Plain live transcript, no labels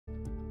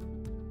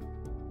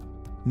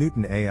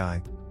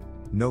Neuton.AI.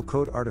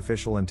 No-code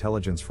artificial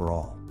intelligence for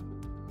all.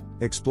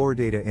 Explore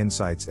data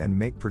insights and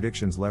make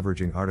predictions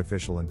leveraging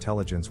artificial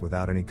intelligence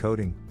without any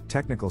coding,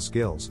 technical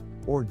skills,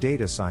 or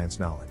data science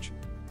knowledge.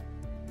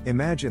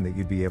 Imagine that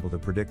you'd be able to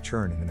predict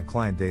churn in a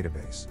client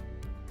database.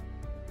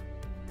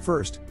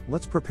 First,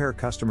 let's prepare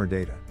customer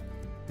data.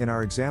 In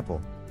our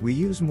example, we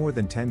use more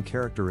than 10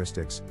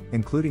 characteristics,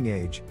 including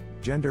age,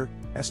 gender,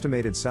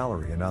 estimated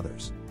salary, and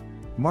others.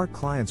 Mark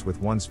clients with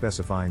 1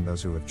 specifying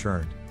those who have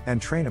churned,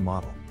 and train a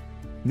model.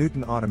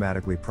 Neuton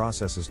automatically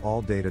processes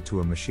all data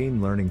to a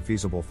machine learning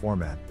feasible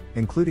format,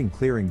 including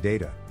clearing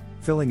data,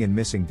 filling in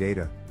missing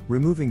data,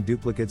 removing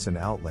duplicates and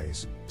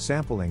outlays,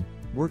 sampling,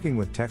 working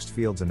with text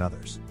fields and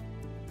others.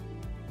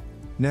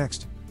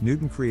 Next,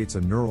 Neuton creates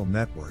a neural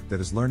network that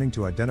is learning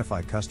to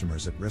identify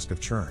customers at risk of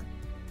churn.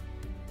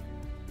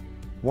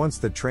 Once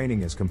the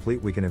training is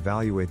complete, we can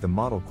evaluate the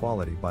model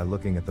quality by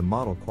looking at the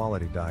model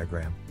quality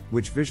diagram,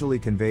 which visually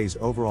conveys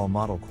overall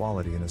model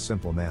quality in a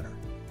simple manner.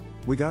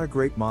 We got a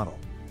great model.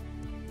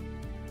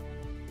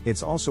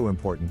 It's also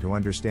important to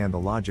understand the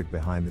logic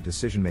behind the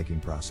decision-making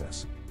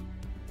process.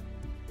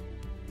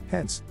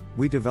 Hence,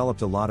 we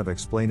developed a lot of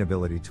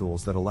explainability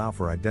tools that allow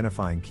for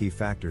identifying key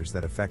factors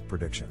that affect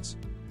predictions.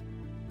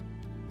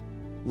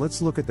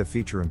 Let's look at the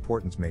feature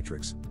importance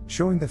matrix,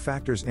 showing the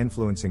factors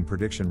influencing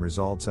prediction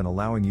results and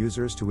allowing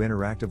users to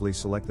interactively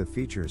select the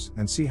features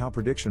and see how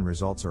prediction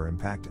results are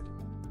impacted.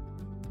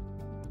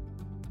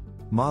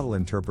 Model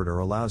Interpreter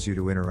allows you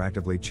to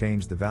interactively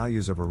change the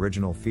values of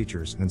original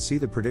features and see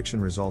the prediction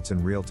results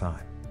in real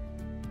time.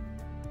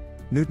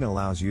 Neuton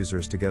allows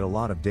users to get a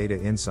lot of data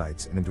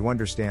insights and to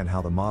understand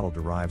how the model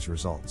derives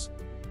results.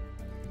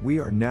 We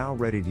are now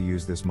ready to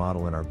use this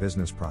model in our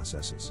business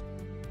processes.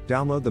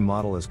 Download the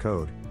model as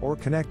code, or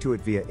connect to it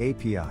via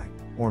API,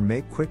 or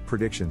make quick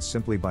predictions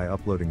simply by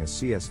uploading a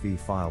CSV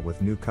file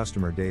with new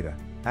customer data,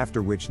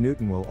 after which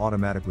Neuton will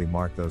automatically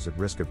mark those at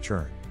risk of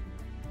churn.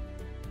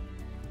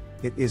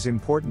 It is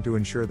important to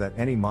ensure that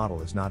any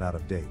model is not out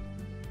of date.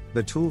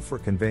 The tool for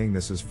conveying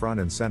this is front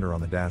and center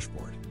on the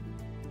dashboard.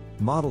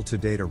 Model to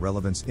Data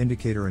Relevance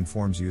Indicator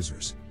informs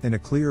users, in a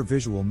clear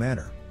visual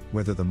manner,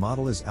 whether the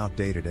model is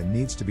outdated and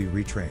needs to be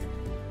retrained.